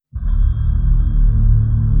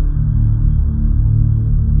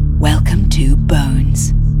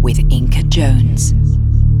with Inca Jones.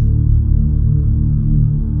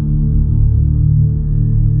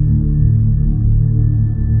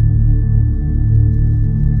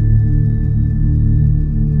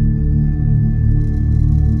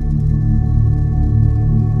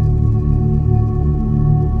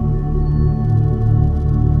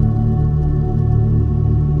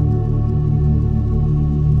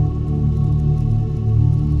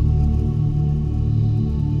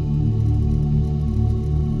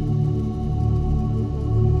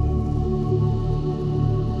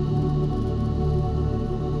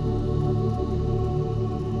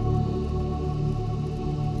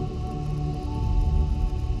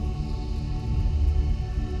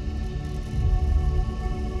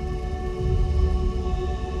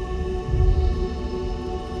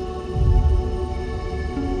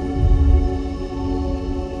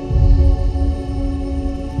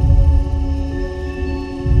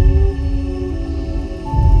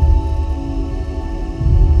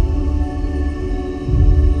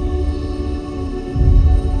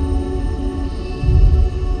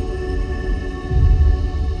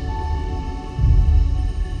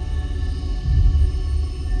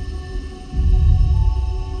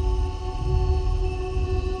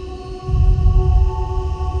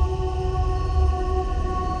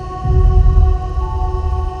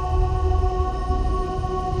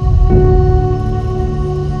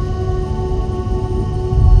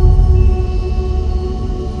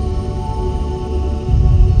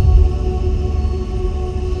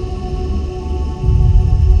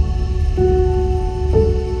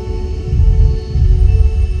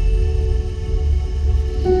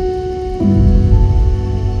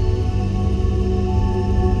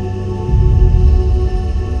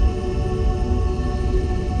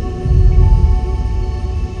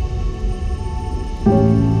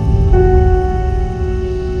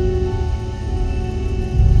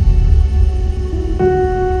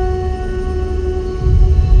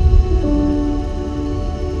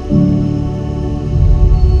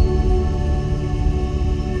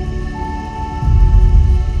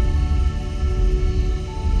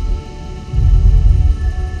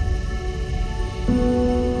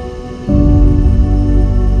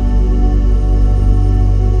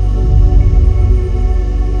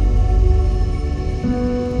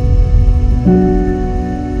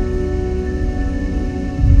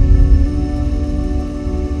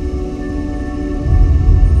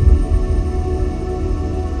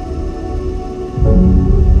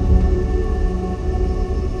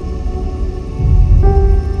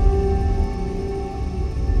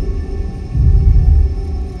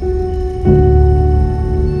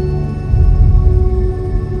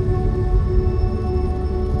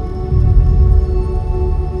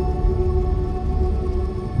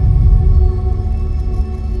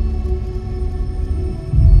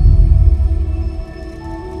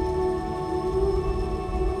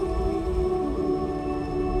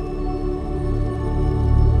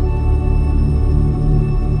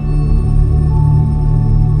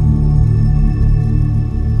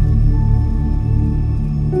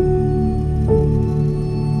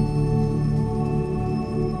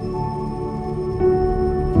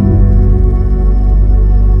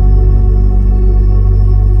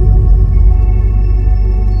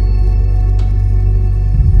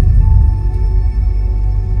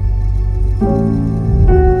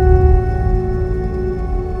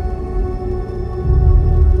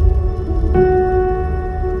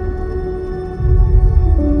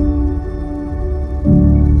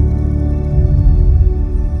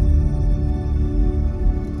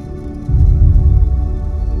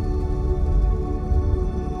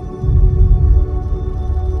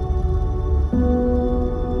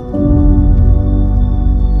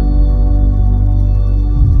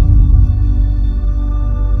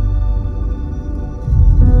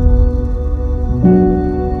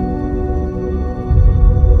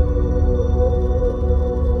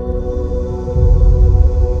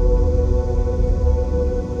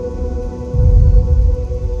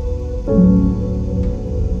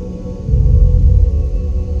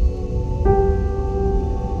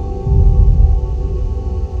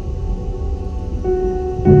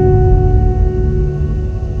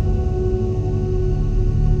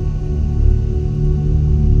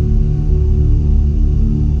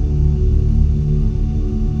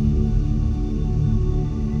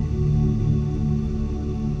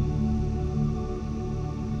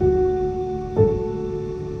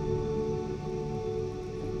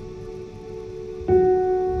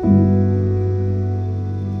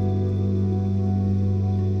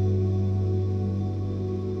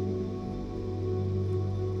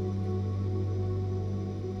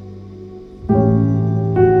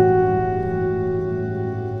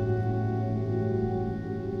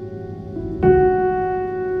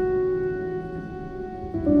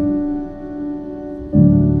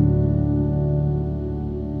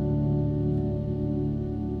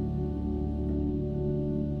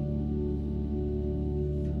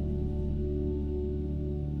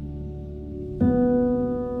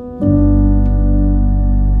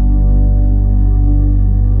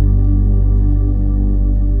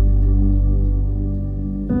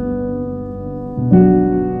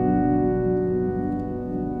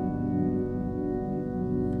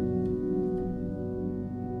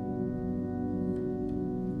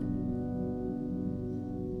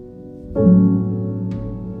 Hello,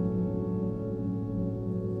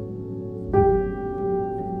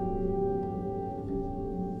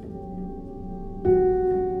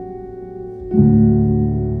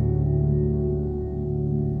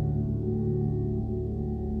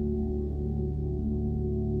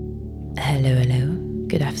 hello.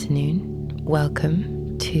 Good afternoon.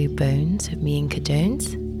 Welcome to Bones with me, Inca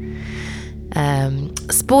Jones.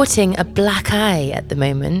 Sporting a black eye at the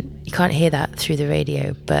moment. You can't hear that through the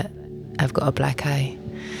radio, but I've got a black eye.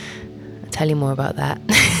 I'll tell you more about that.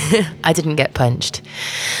 I didn't get punched.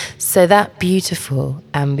 So that beautiful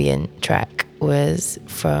ambient track was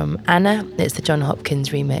from Anna. It's the John Hopkins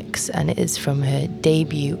remix, and it is from her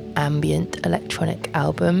debut ambient electronic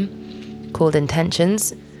album called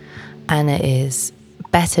Intentions. Anna is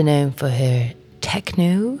better known for her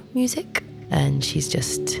techno music, and she's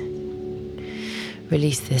just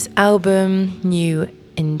released this album, New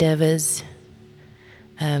Endeavours,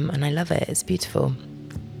 and I love it. It's beautiful.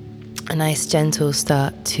 A nice gentle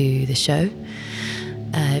start to the show.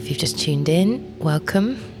 If you've just tuned in,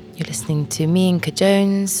 welcome. You're listening to me, Inca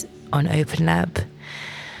Jones, on Open Lab,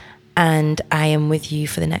 and I am with you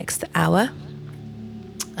for the next hour,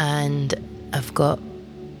 and I've got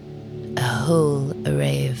a whole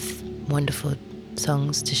array of wonderful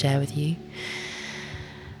songs to share with you.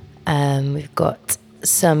 We've got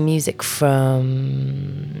some music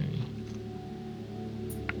from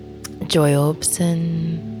Joy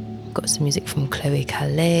Orbison, got some music from Chloe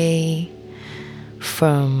Calais,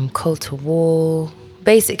 from Coulter Wall,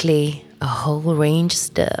 basically a whole range of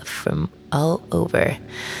stuff from all over.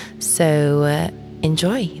 So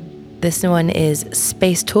enjoy. This one is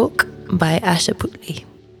Space Talk by Asha Putli.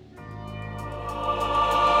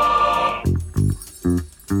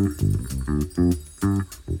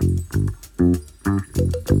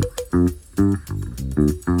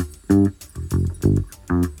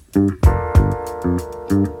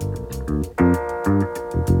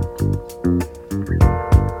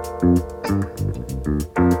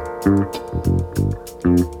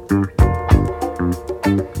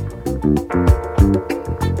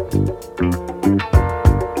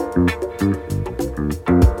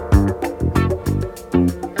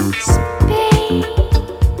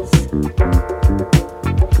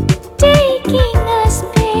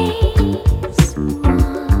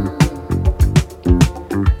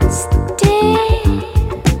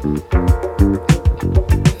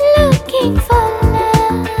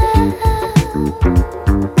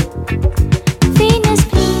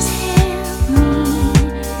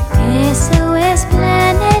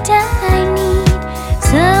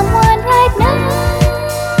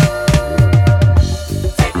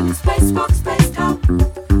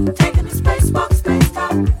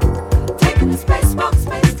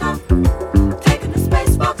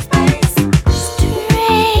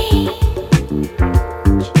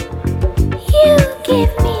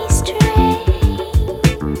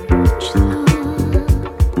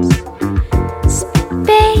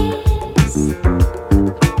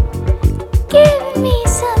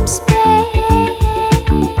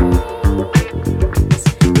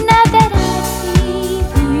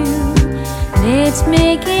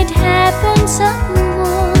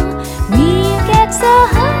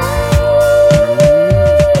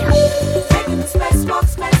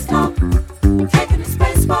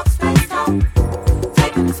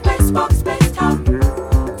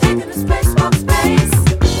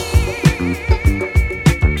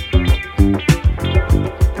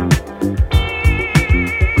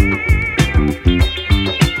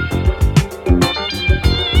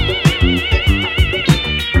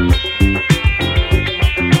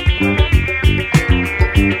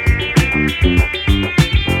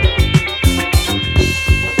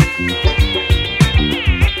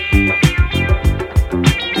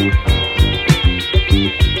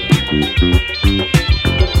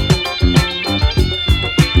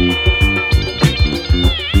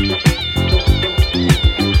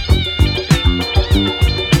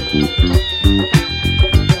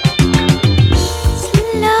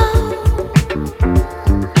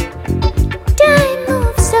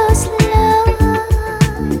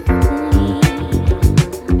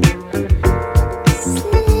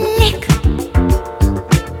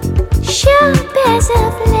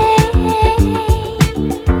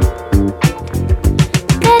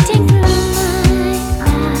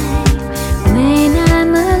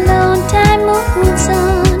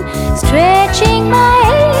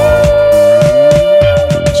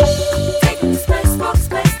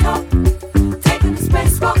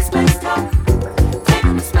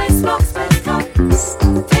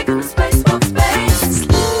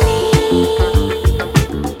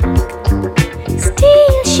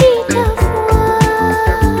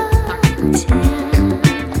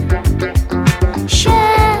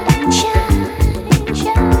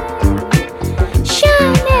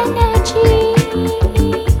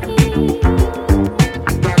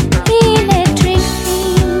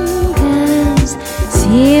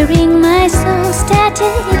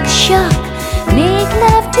 take shock, make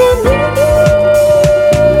love to me.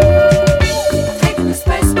 Taking the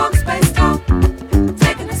spacewalk, space talk.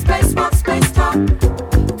 Taking the spacewalk, space talk.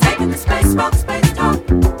 Taking the spacewalk, space talk.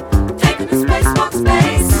 Taking the spacewalk,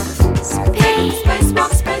 space. Space.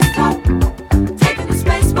 Spacewalk, space talk. Taking the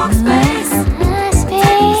spacewalk, space.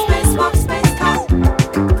 Taking the spacewalk, space talk.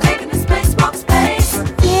 Taking the spacewalk, space.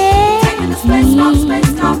 Taking the spacewalk,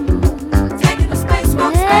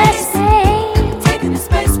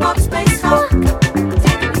 space talk.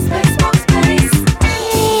 Taking the spacewalk, space. Taking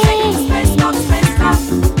the spacewalk, space talk.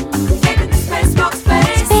 Taking the spacewalk, space.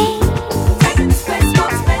 Taking the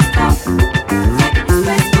spacewalk, space talk. Taking the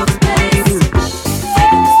spacewalk, space.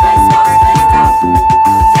 Taking the spacewalk, space talk.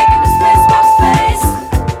 Taking the spacewalk, space.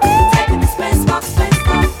 Taking the spacewalk, space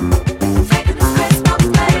talk. Taking the spacewalk,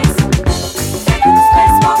 space. Taking the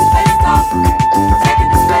spacewalk, space talk.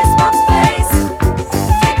 Taking the spacewalk, space.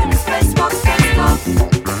 Taking the spacewalk, space talk.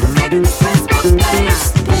 Taking the spacewalk, space.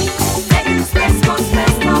 Taking the spacewalk,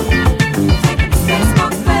 space talk. Taking the spacewalk,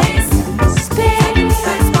 space. Taking the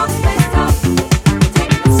spacewalk,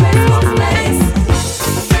 space talk. Taking the spacewalk, space. Taking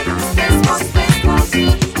the spacewalk, space talk.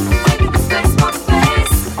 Taking the spacewalk,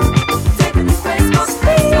 space. Taking the spacewalk,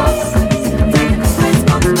 space talk. Taking the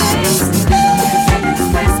spacewalk, space. Taking the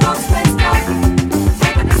spacewalk, space talk.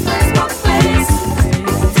 Taking the spacewalk, space.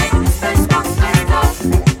 Taking the spacewalk, space talk. Taking the spacewalk, space. Taking the spacewalk, space talk.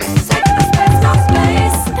 Taking the spacewalk, space. Taking the spacewalk, space talk. Taking the spacewalk, space. Taking the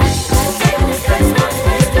spacewalk,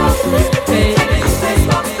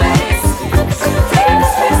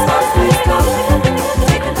 space talk. Taking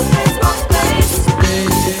the spacewalk, space.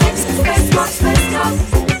 Taking the spacewalk, space talk.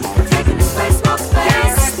 Taking the spacewalk,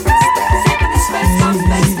 space. Taking the spacewalk,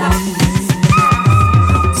 space talk.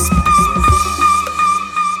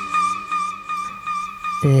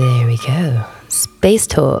 There we go. Space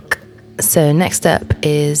Talk. So next up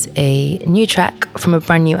is a new track from a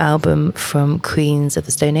brand new album from Queens of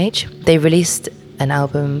the Stone Age. They released an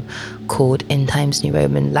album called In Times New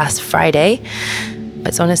Roman last Friday.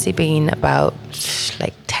 It's honestly been about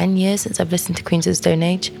like 10 years since I've listened to Queens of the Stone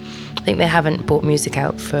Age. I think they haven't brought music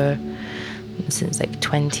out since like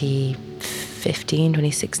 2015,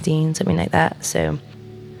 2016, something like that. So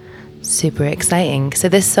super exciting. So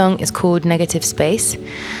this song is called Negative Space,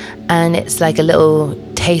 and it's like a little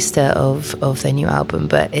taster of their new album,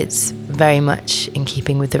 but it's very much in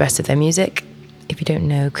keeping with the rest of their music. If you don't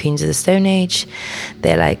know Queens of the Stone Age,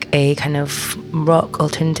 they're like a kind of rock,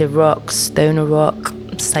 alternative rock, stoner rock,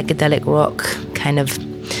 psychedelic rock kind of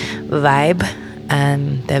vibe.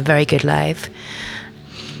 They're very good live.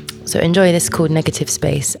 So enjoy this called Negative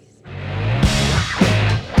Space.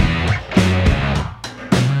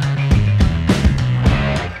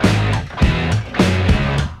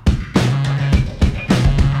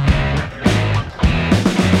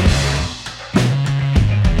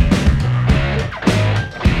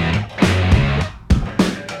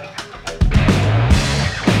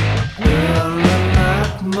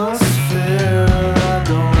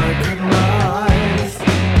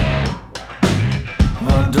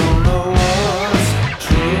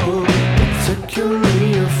 True.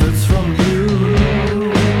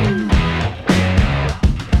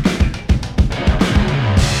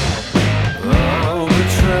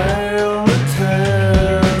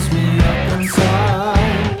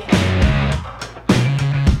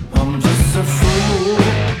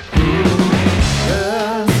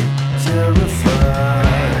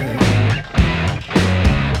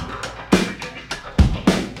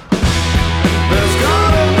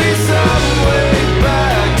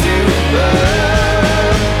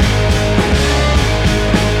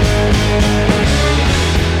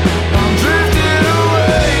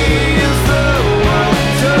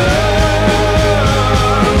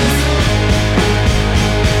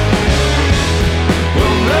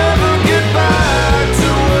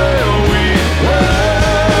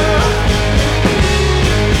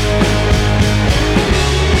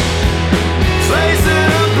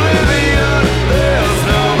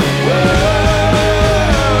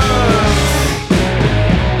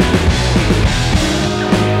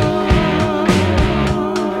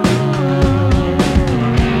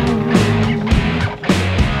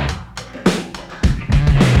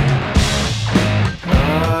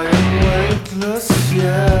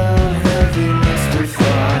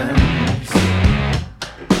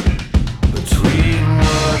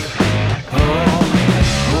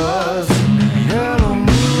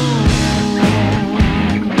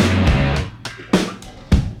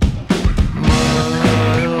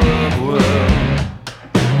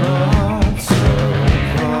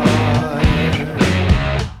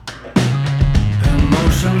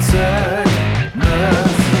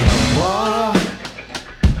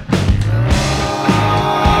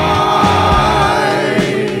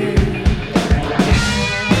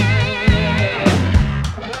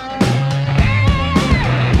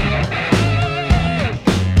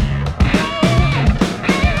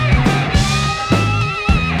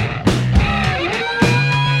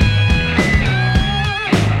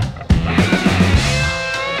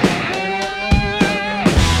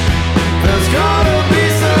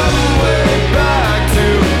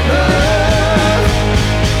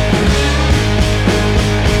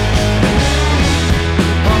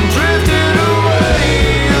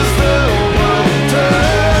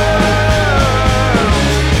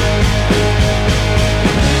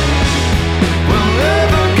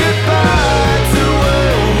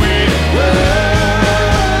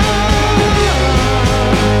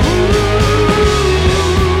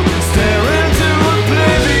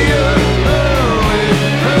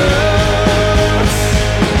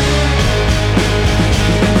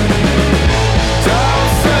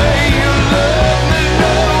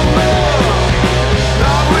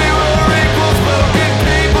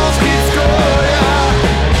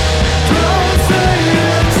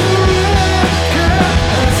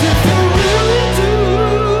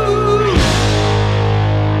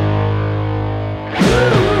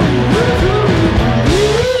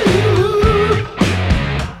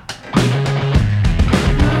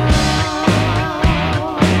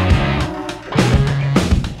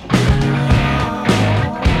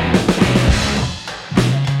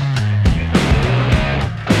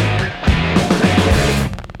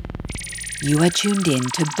 You are tuned in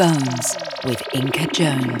to Bones with Inca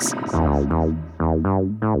Jones.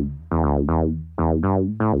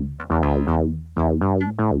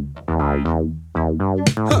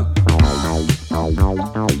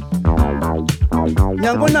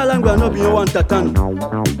 Nyango na langwa no biyo wantatano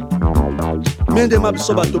mende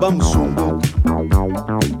mabiso bato ba musumbu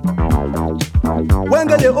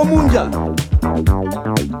wengele omunja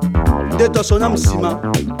ndeto sona musima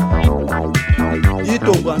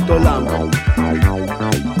yitombo antolamba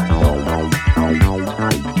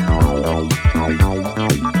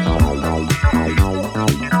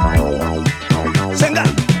senga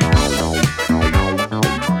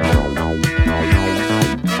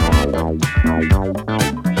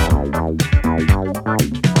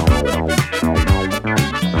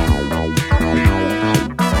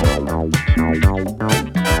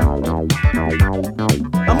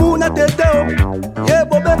amuna teteo ye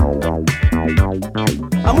bobe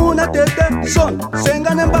amuna tete son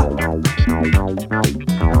senga nemba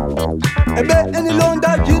ebe eni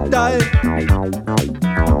londa jitae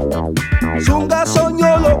zunga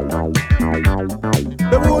sonyolo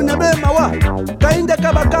bebune be mawa kainde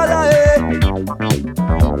kabakala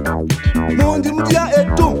mundi mudia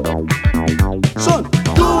etum son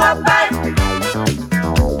Tua pai,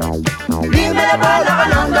 dime la bola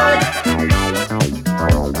volando.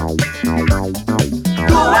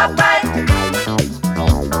 Tua pai,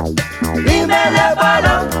 dime la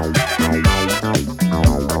bola.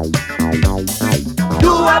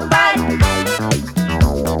 Tua pai,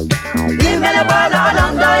 dime la bola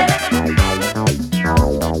volando.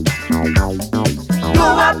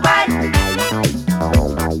 Tua pai,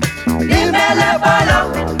 dime la bola.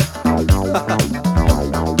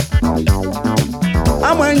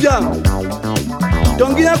 amwenja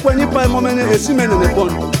tongia kweni pa momene esimene ne pon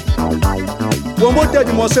wombo te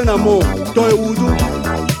di mosena mo ton ewudu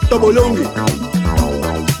to bolongi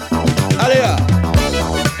alea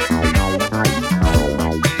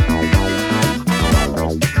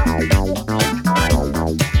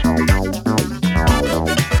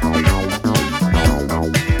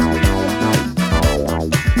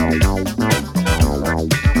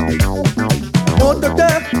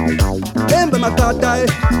makatae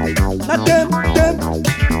na tem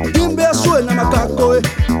dimbe asue na makakoe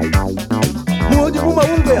mudi muma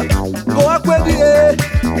ungea go akwedi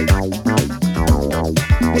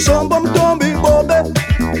usombo mtombi bobe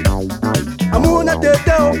amuna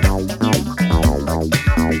teteo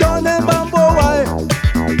done mbambo wae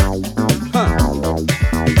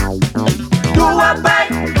Tua pai,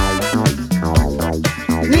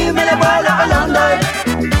 dime la bola volando.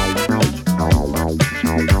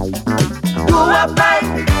 Tua pai,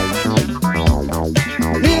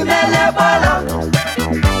 dime la bola.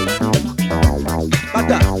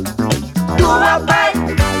 bata Tua pai,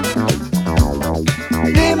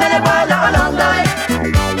 dime la bola volando.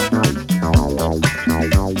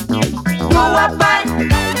 Tua pai,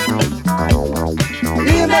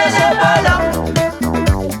 dime la bola.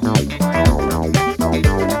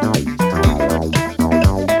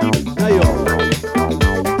 nayo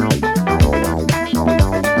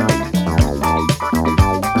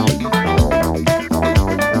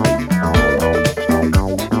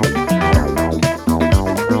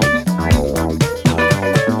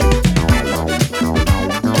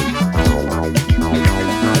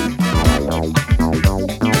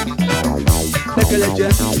tekeleje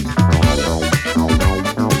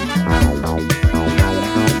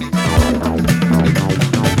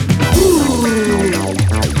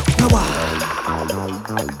nawa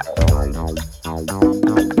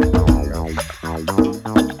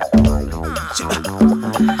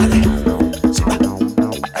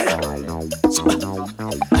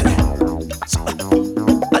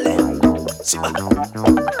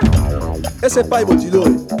ese pai botilo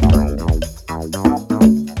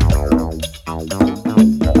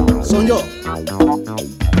sonyo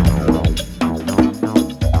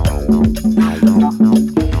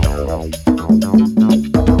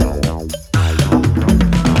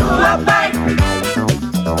Tua pai,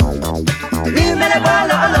 dime la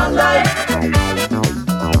bola volando.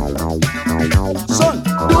 son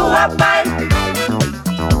Tua pai,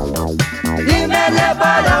 dime la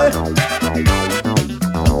bola.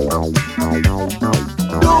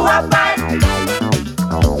 Tua pai,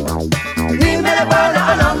 dime la bola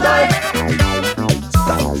volando.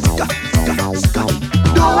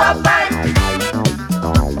 Tua pai,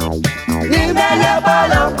 dime la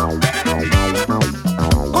bola.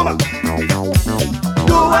 Coma.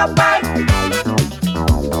 Tua pai,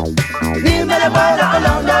 dime la bola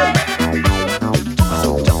volando.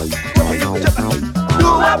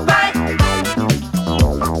 Tua pai,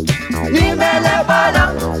 dime mele bala.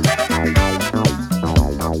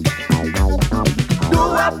 Do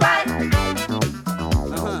a pai.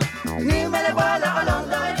 Ni mele bala along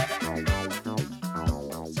the way.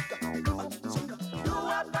 Do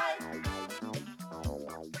a pai.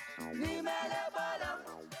 Ni mele bala.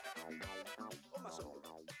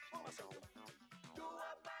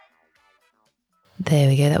 There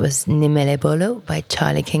we go. That was Nimele Bolo by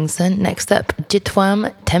Charlie Kingston. Next up, Jitwam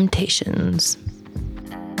Temptations.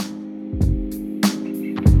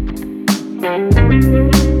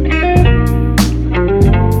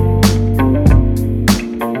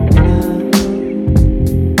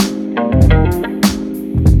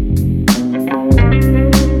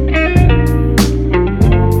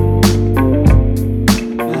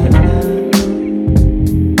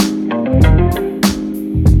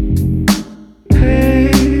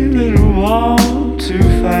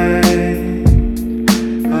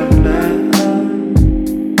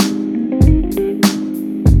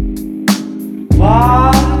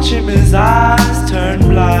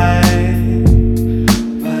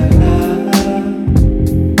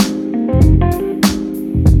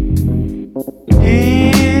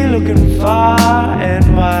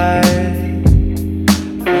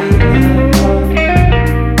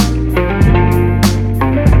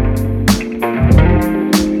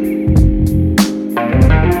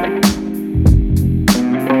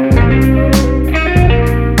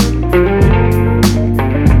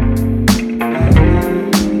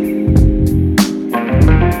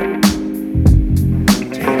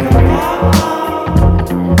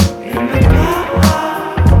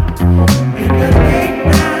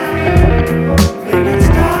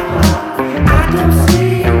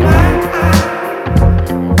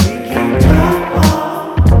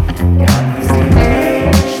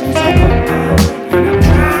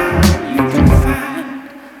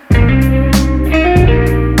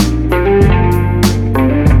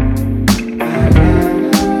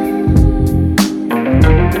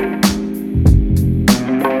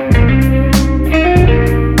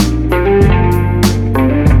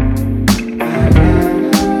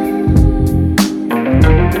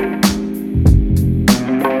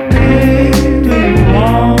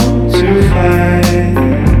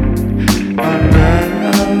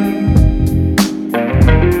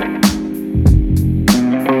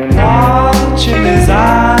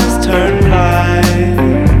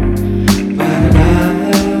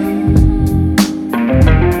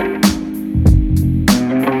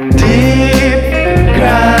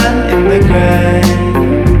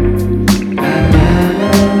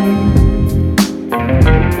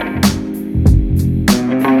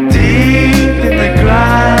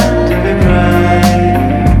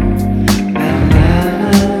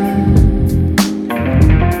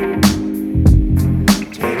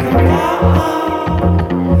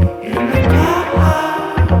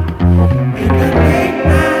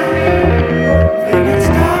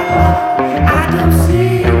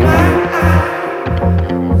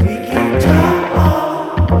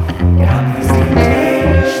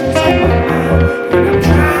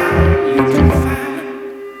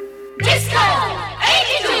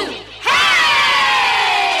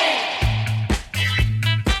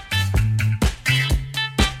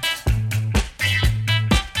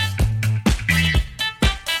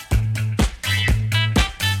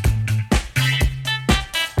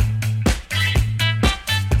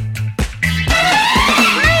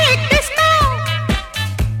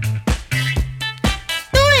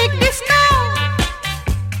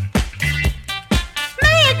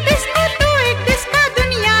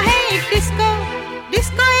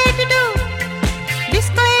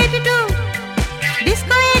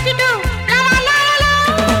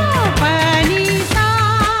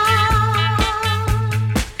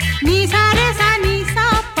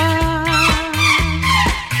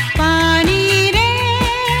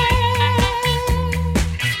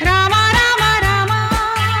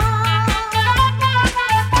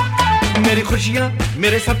 मेरी खुशियाँ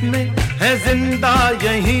मेरे सपने हैं जिंदा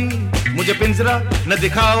यहीं, मुझे पिंजरा न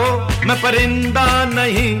दिखाओ मैं परिंदा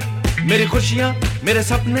नहीं। मेरी खुशियाँ मेरे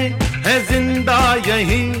सपने हैं जिंदा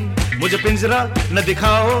यहीं, मुझे पिंजरा न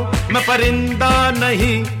दिखाओ मैं परिंदा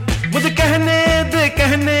नहीं। मुझे कहने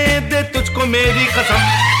दे तुझको मेरी कसम।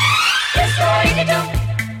 Disco 82,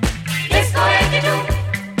 Disco 82,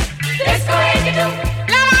 Disco 82.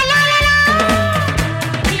 La la la la la.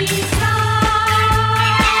 Nisa,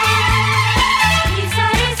 Nisa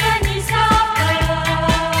Nisa Nisa.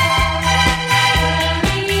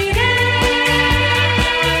 Nire,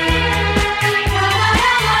 Rama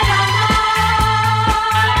Rama Rama.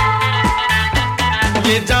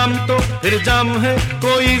 ये जाम तो फिर जाम है,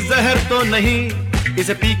 कोई जहर तो नहीं।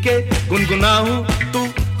 इसे पी के गुनगुनाऊं तू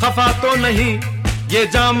खफा तो नहीं ये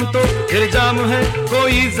जाम तो फिर जाम है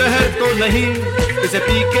कोई जहर तो नहीं इसे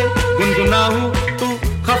पी के गुनगुनाऊं तू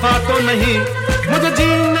खफा तो नहीं मुझे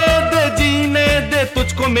जीने दे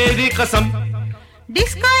तुझको मेरी कसम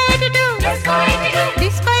Disco attitude, disco attitude,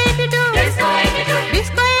 disco attitude, disco attitude,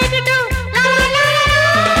 disco attitude, la la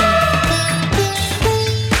la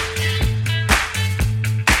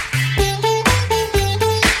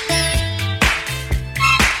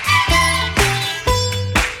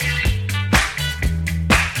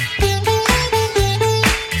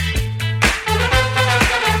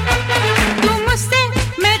तू मुझसे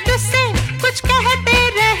मैं तुझसे कुछ कहते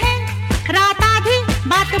रहे रात आधी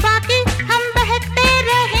बात बाकी हम बहकते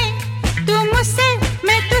रहे तू मुझसे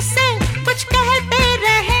मैं तुझसे कुछ कहते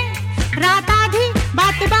रहे रात आधी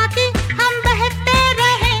बात बाकी हम बहकते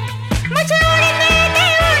रहे मुझे उड़ने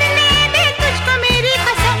दे तुझको मेरी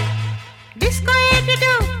कसम disco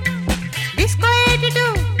attitude disco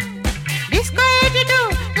attitude disco attitude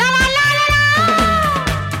ला ला ला ला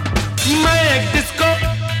मैं एक डिस्को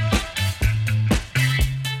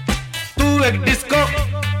तू एक डिस्को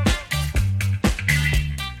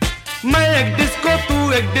मैं एक डिस्को तू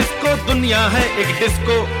एक डिस्को दुनिया है एक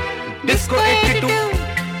disco disco attitude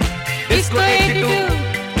disco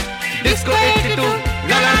attitude disco attitude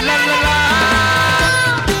ला ला ला ला ला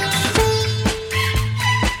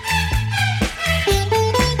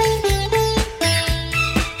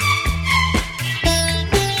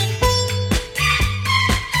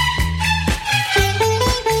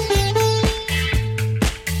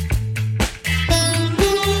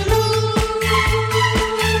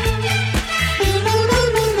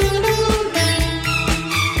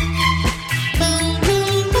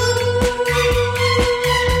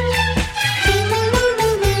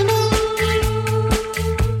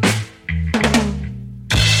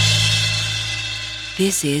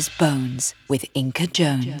This is Bones with Inca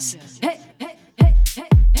Jones.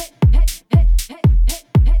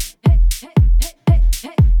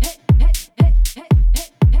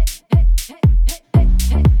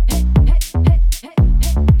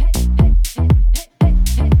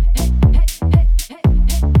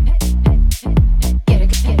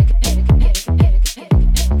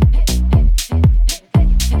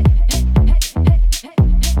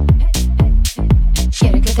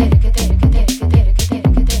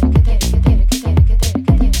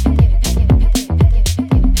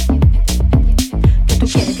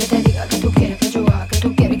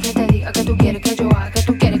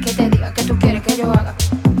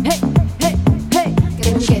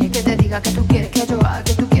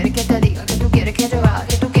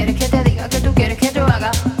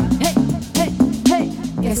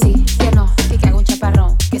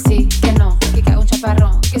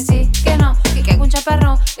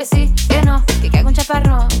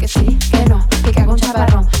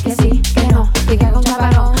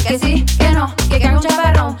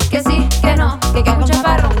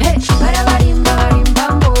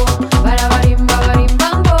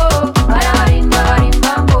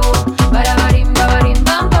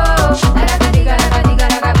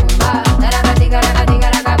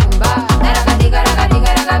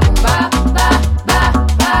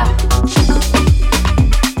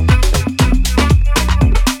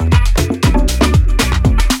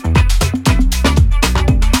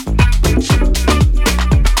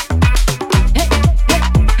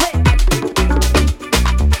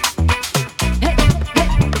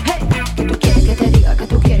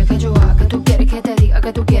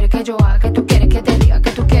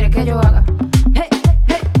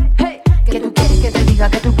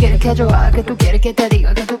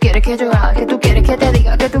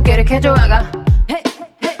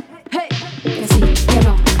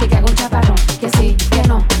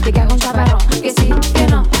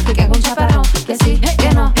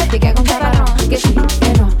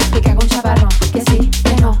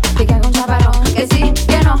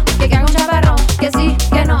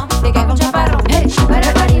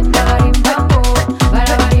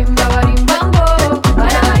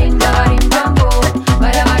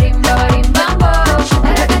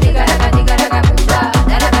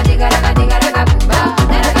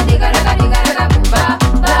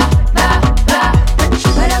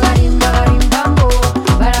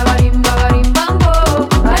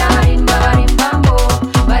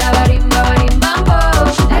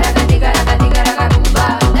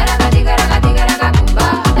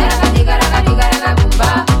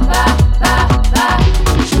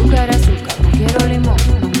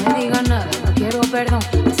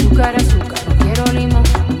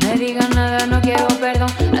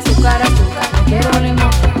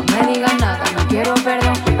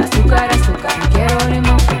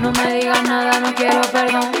 nada, no quiero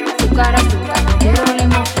perdón. Azúcar, azúcar, no quiero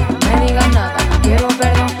limón. No me digas nada, no quiero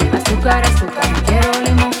perdón. Azúcar, azúcar, no quiero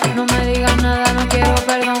limón. No me digas nada, no quiero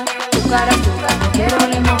perdón. Azúcar, azúcar, no quiero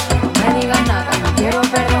limón. No me digas nada, no quiero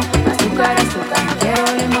perdón. Azúcar, azúcar, no quiero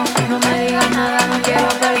limón. No me digas nada, no quiero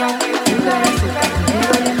perdón. Azúcar, azúcar, no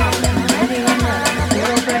quiero limón. No me digas nada, no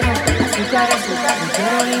quiero perdón. Azúcar, azúcar, no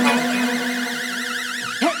quiero limón.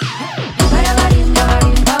 Para barimba,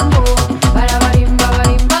 barimbambo. Para barimba,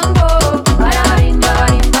 barimbambo. Para barimba,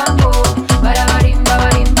 barimbambo. Para barimba,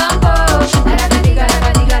 barimbambo. Naracatiga,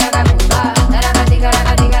 racatiga, racacumba. Naracatiga,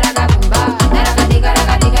 racatiga, racacumba. Naracatiga,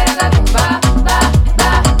 racatiga, racacumba. Ba, ba,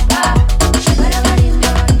 ba. Para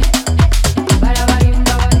barimba, para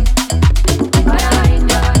barimba, para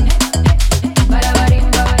barimba, para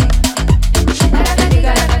barimba,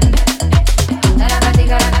 naracatiga,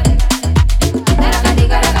 naracatiga,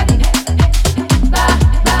 naracatiga, racatiga, ba,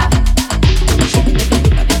 ba.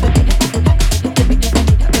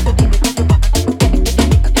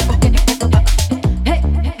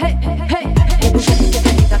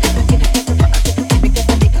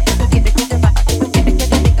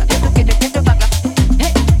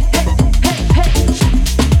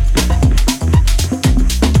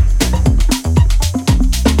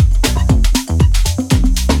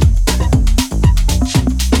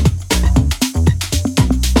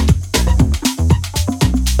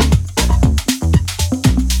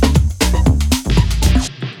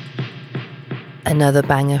 Another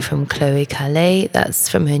banger from Chloe Calais. That's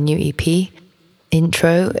from her new EP,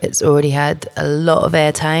 Intro. It's already had a lot of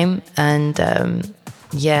airtime, and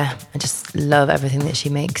yeah, I just love everything that she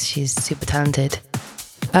makes. She's super talented.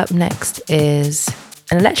 Up next is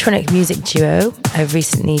an electronic music duo I've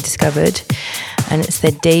recently discovered, and it's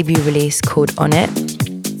their debut release called On It.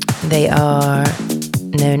 They are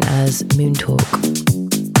known as Moon Talk.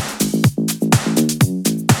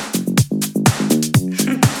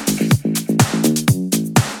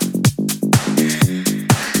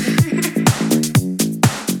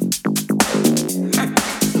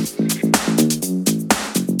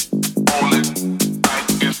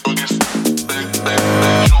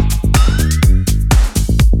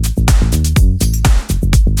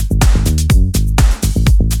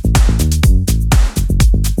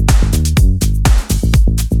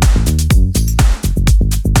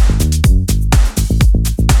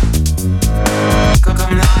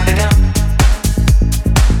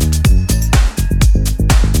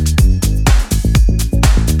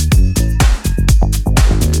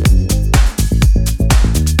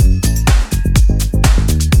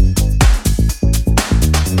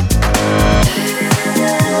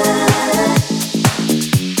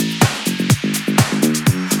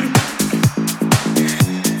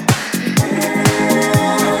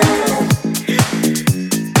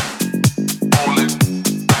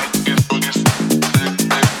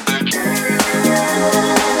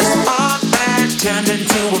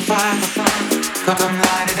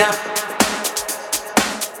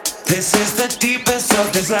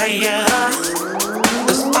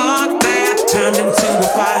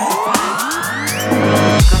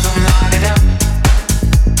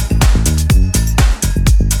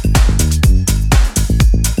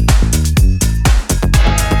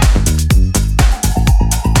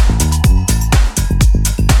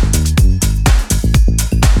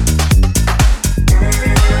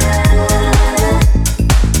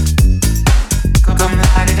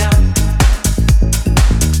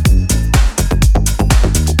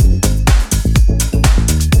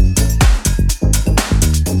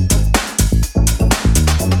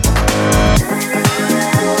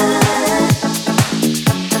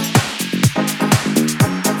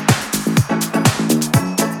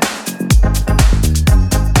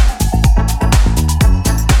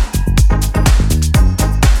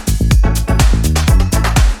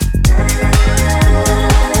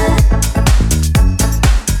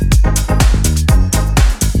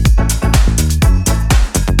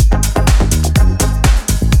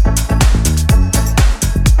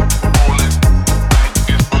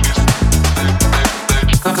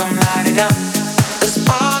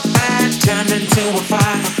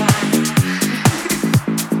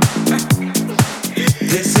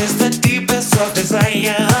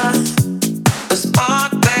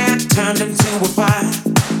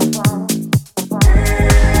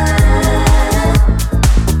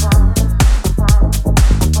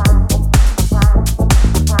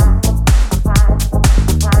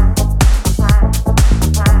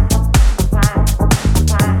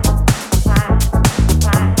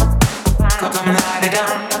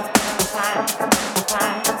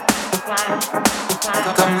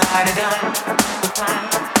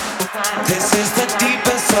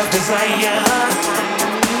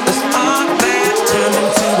 The spark that turned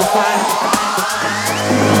into a fire.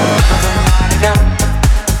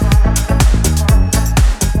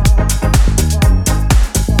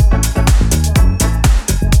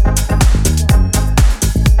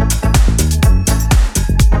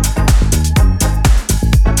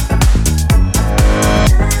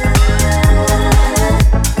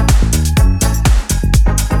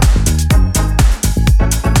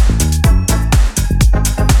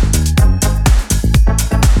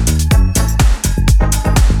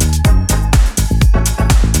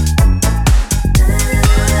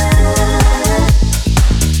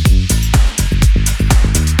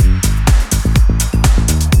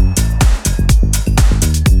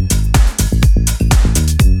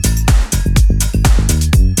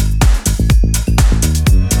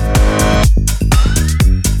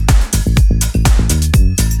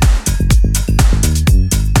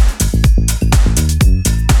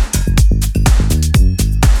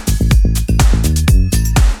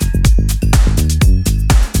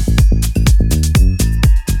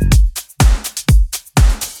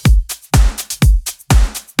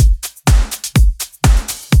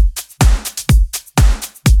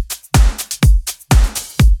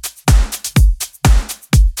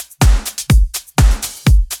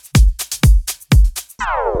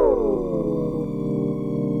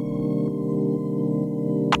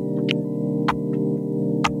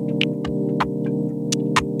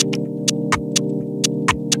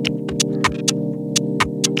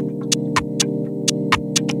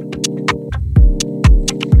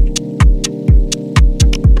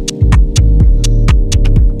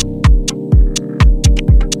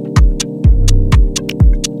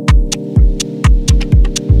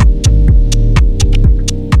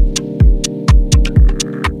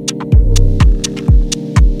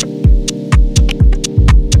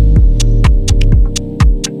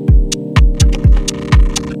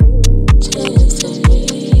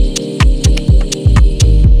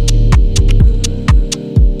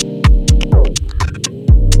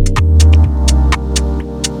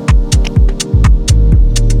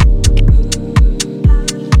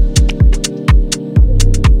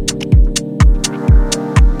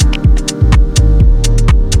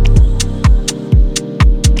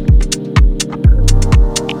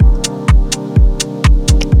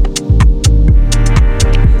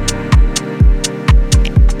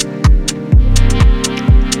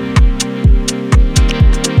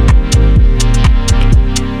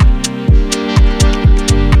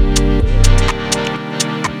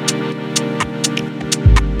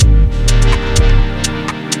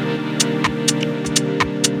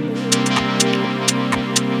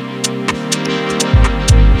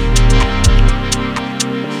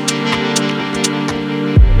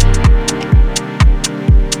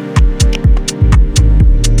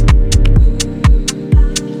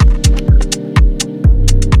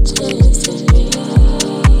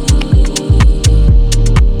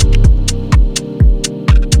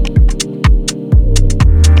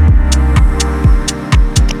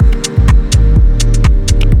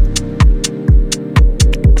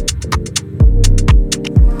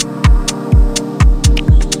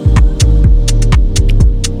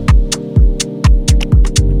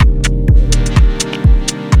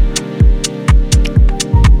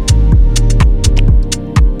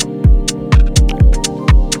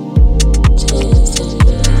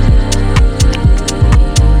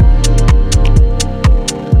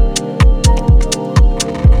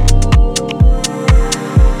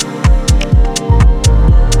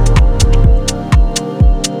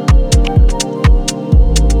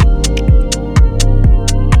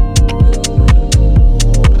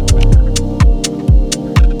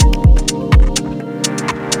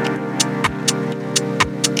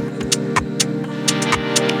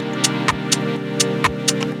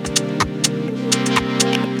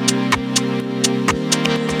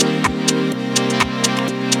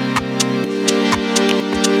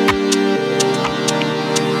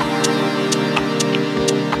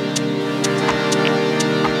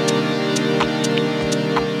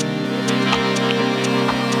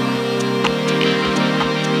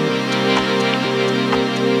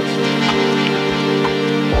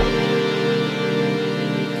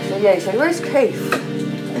 yeah, he said, "Where's Keith?"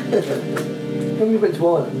 When we went to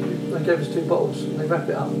Ireland, they gave us 2 bottles and they wrap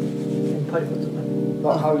it up in paper, didn't they?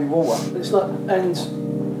 Like holy water. It's like,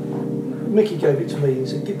 and Mickey gave it to me and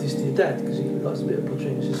said, "Give this to your dad," because he likes a bit of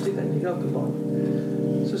poutine. He said, "Stick that in your alcohol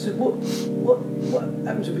line." So I said, what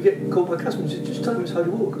happens if we get caught by customers?" He said, "Just tell them it's holy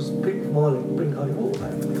water, because people from Ireland bring holy water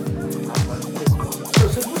back." So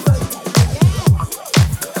I said, "What about?"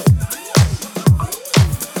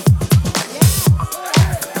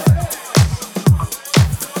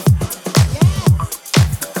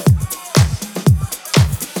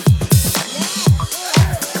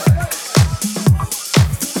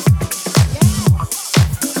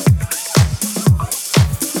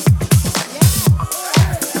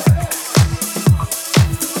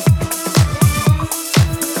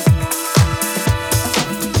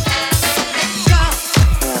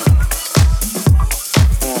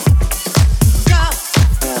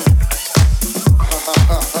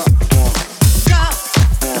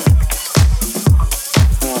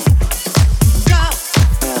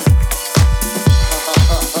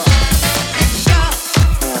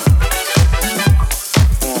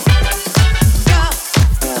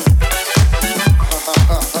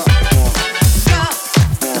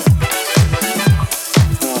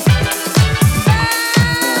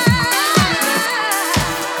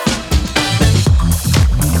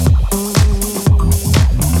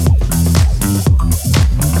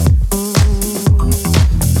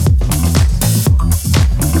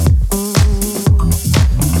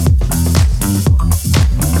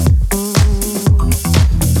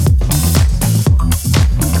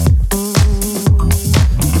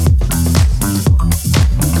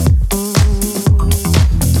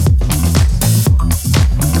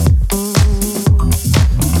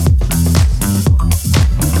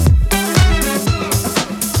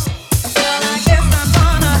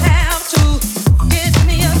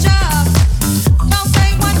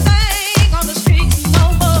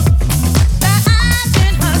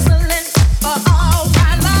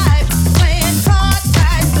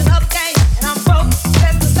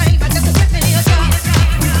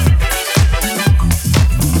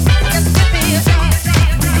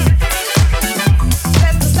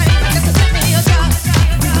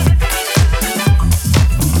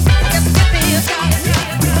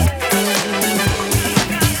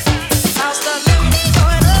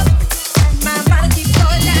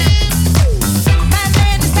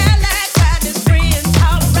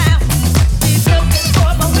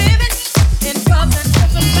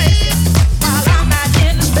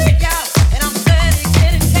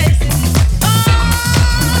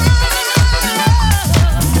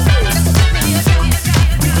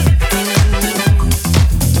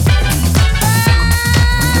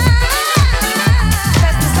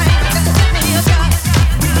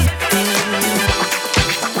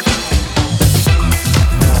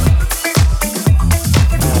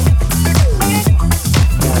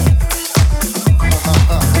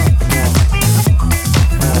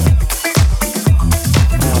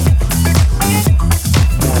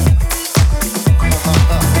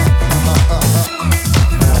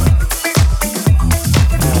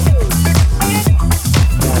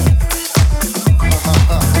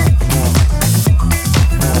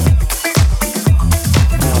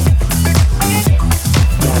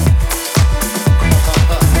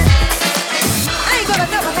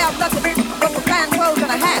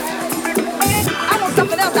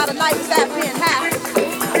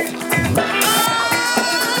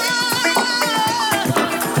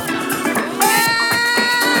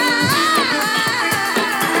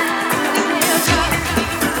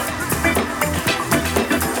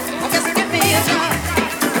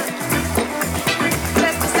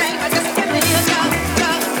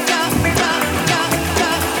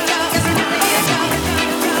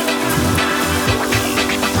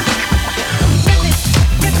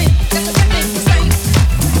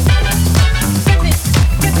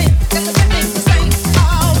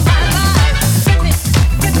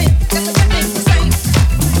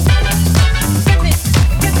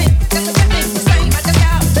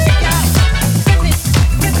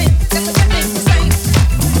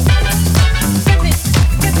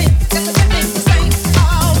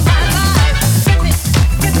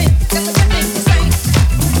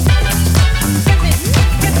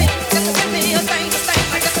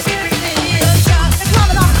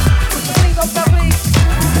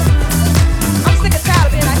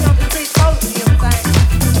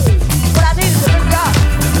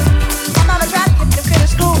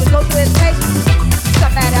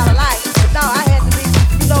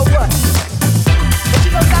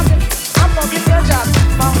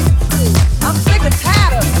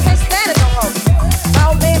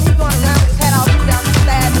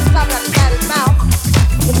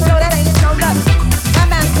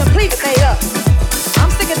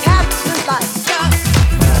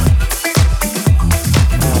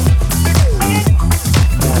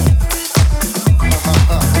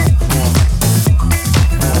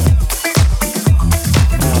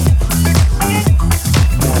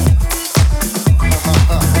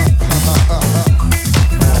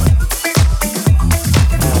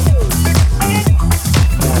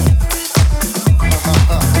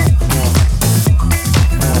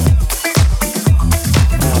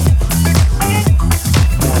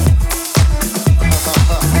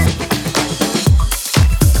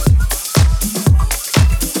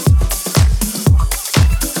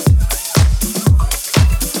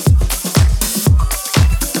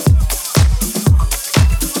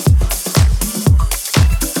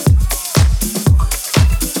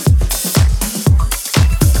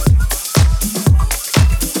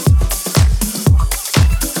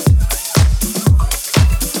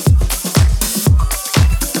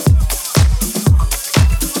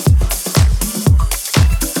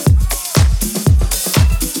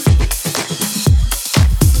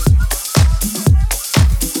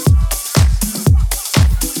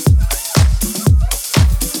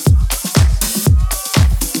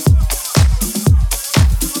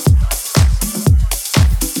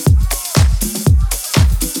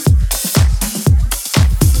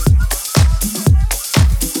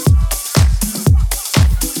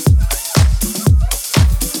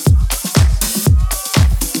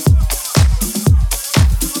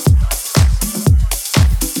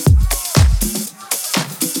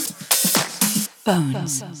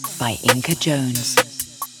 Bones by Inca Jones.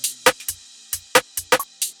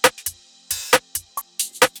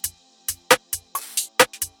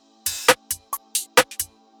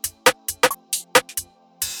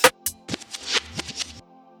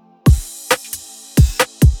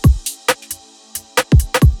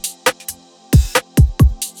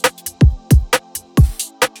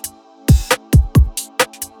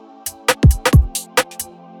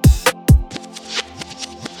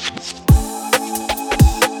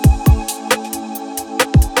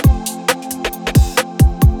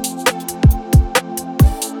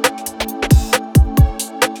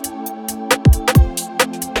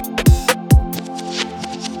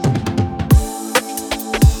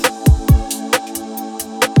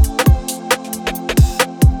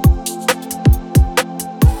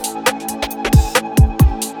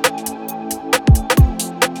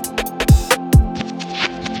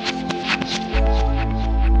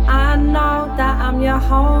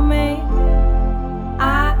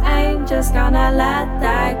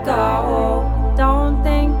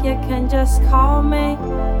 Call me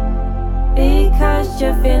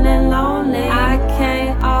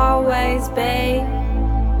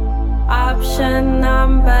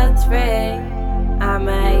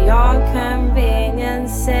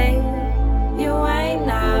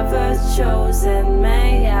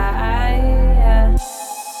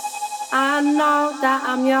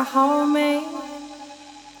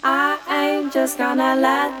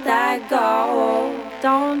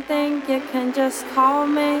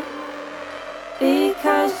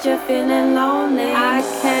because you're feeling lonely. I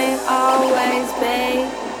can't always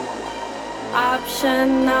be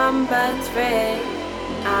option number three.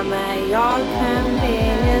 I'm at your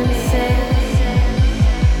convenience.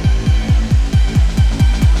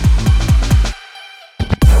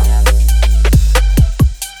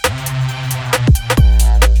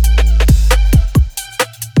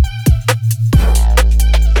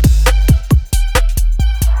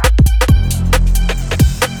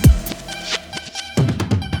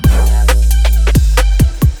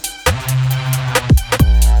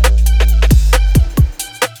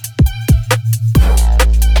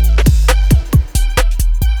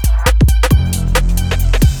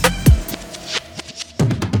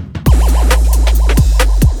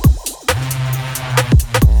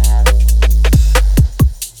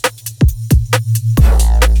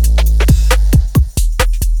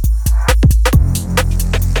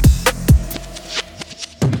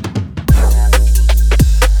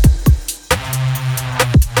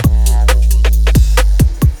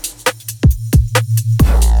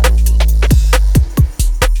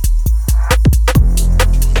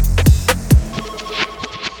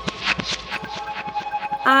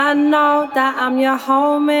 I know that I'm your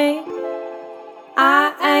homie.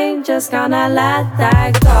 I ain't just gonna let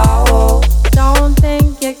that go. Don't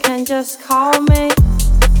think you can just call me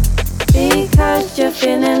because you're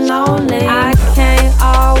feeling lonely. I can't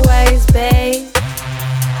always be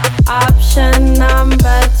option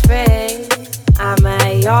number three. I'm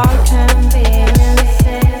at your convenience.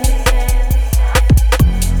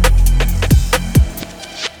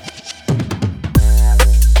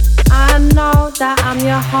 I know that I'm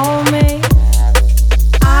your homie.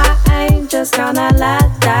 I ain't just gonna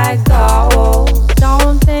let that go.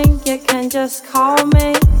 Don't think you can just call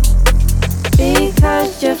me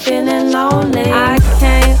because you're feeling lonely. I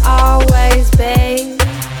can't always be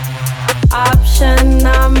option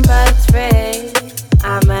number three.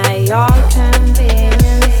 I'm at your convenience.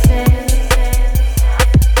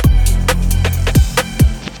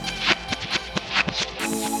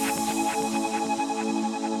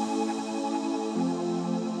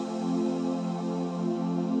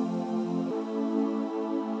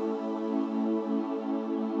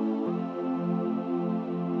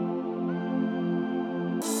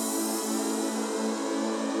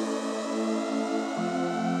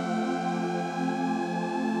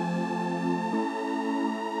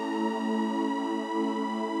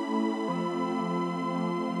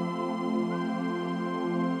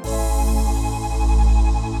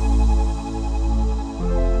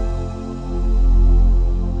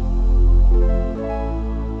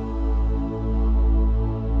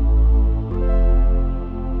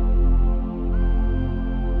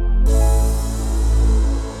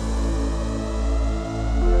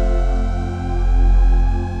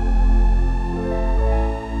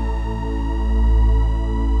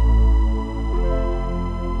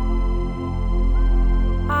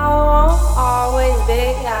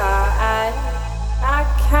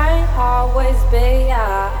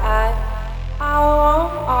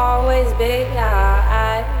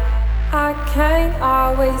 I can't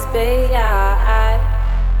always be, I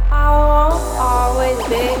won't always always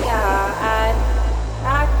be I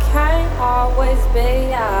can't always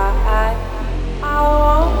be I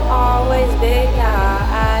won't always be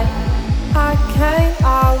I can't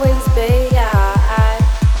always be I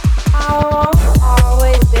won't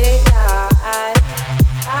always be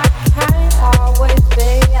I can't always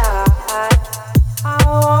be I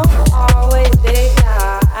won't always be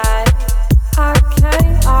I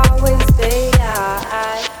can't always be I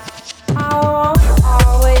won't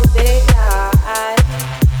always be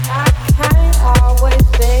I can't always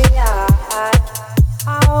be I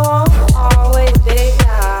won't always be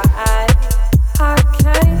I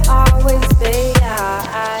can't always be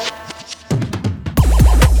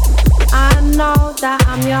I know that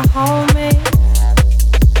I'm your homie.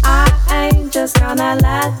 I ain't just gonna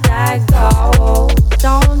let that go.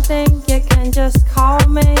 Don't think you can just call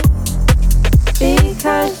me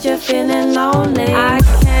because you're feeling lonely. I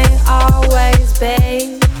can't always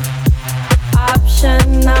be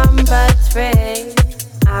option number 3.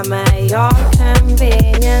 I'm at your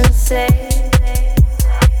convenience.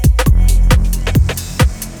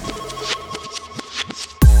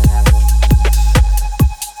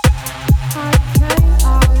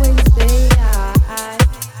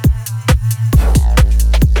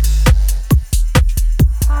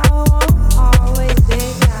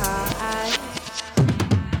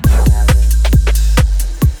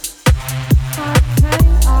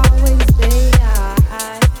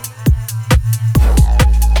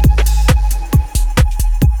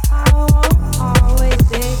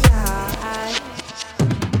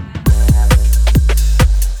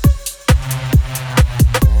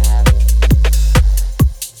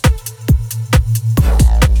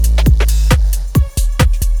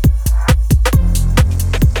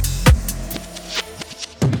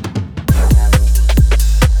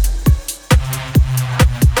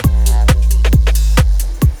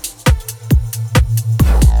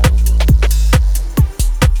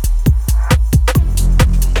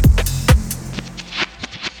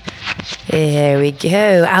 Here we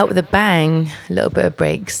go, out with a bang. A little bit of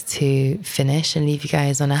breaks to finish and leave you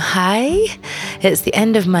guys on a high. It's the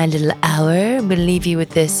end of my little hour. I'm going to leave you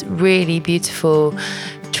with this really beautiful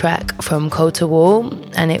track from Coulter Wall,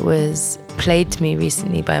 and it was played to me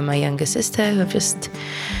recently by my younger sister, who I've just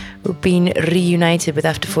been reunited with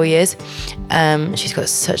after 4 years. She's got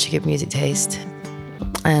such a good music taste,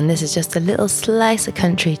 and this is just a little slice of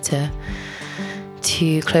country to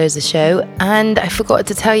close the show. And I forgot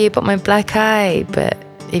to tell you about my black eye, but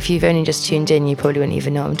if you've only just tuned in, you probably wouldn't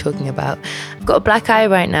even know what I'm talking about. I've got a black eye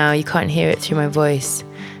right now. You can't hear it through my voice,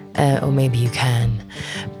 or maybe you can,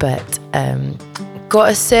 but got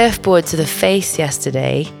a surfboard to the face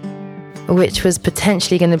yesterday, which was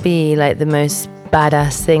potentially going to be like the most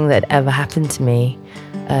badass thing that ever happened to me,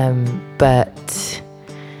 but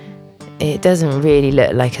it doesn't really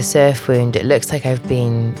look like a surf wound. It looks like I've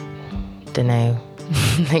been, don't know,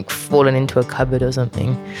 like fallen into a cupboard or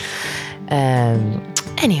something.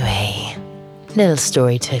 Anyway, little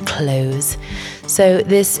story to close. So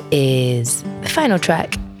this is the final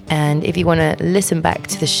track, and if you want to listen back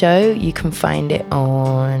to the show, you can find it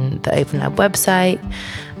on the Open Lab website,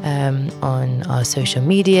 on our social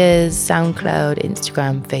medias, SoundCloud,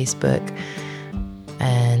 Instagram, Facebook,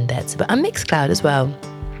 and that's about Mixcloud as well.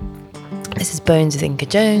 This is Bones with Inca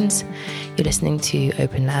Jones. You're listening to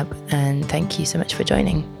Open Lab, and thank you so much for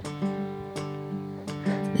joining.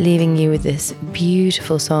 Leaving you with this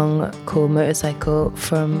beautiful song called Motorcycle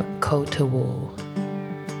from Coulter Wall.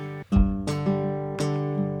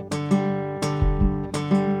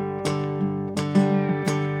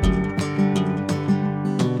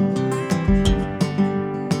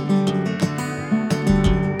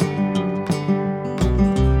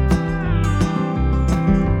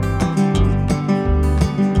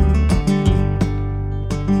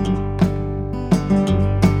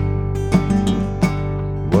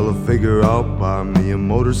 Figure out, buy me a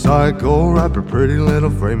motorcycle, wrap a pretty little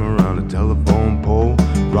frame around a telephone pole,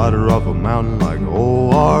 ride her up a mountain like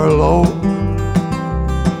old Arlo.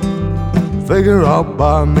 Figure out,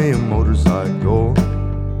 buy me a motorcycle.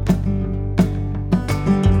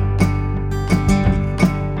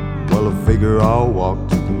 Well, I figure I'll walk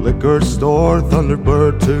to the liquor store,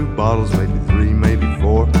 Thunderbird, 2 bottles, maybe 3, maybe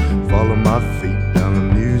 4, follow my feet down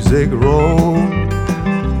the music road.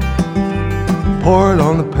 Pour it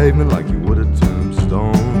on the pavement like you would a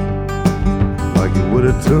tombstone, like you would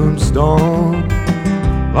a tombstone,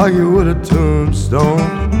 like you would a tombstone.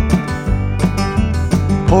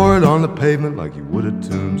 Pour it on the pavement like you would a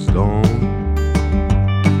tombstone.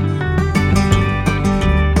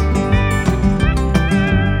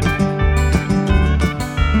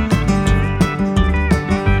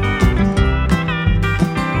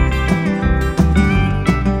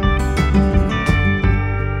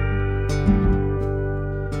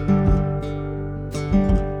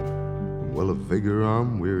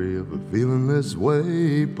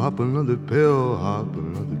 pop another pill, hop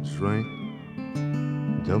another drink.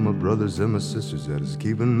 Tell my brothers and my sisters that it's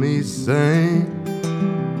keeping me sane.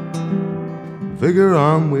 Figure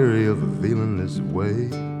I'm weary of feeling this way.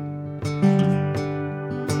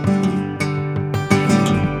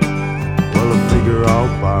 Well, I figure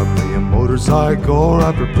I'll buy me a motorcycle,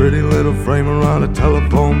 wrap a pretty little frame around a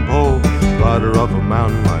telephone pole, ride her up a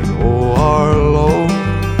mountain like oh Harlow.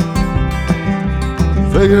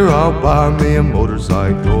 Figure I'll buy me a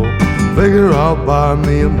motorcycle. Figure I'll buy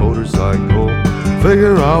me a motorcycle.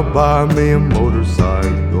 Figure I'll buy me a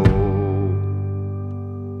motorcycle.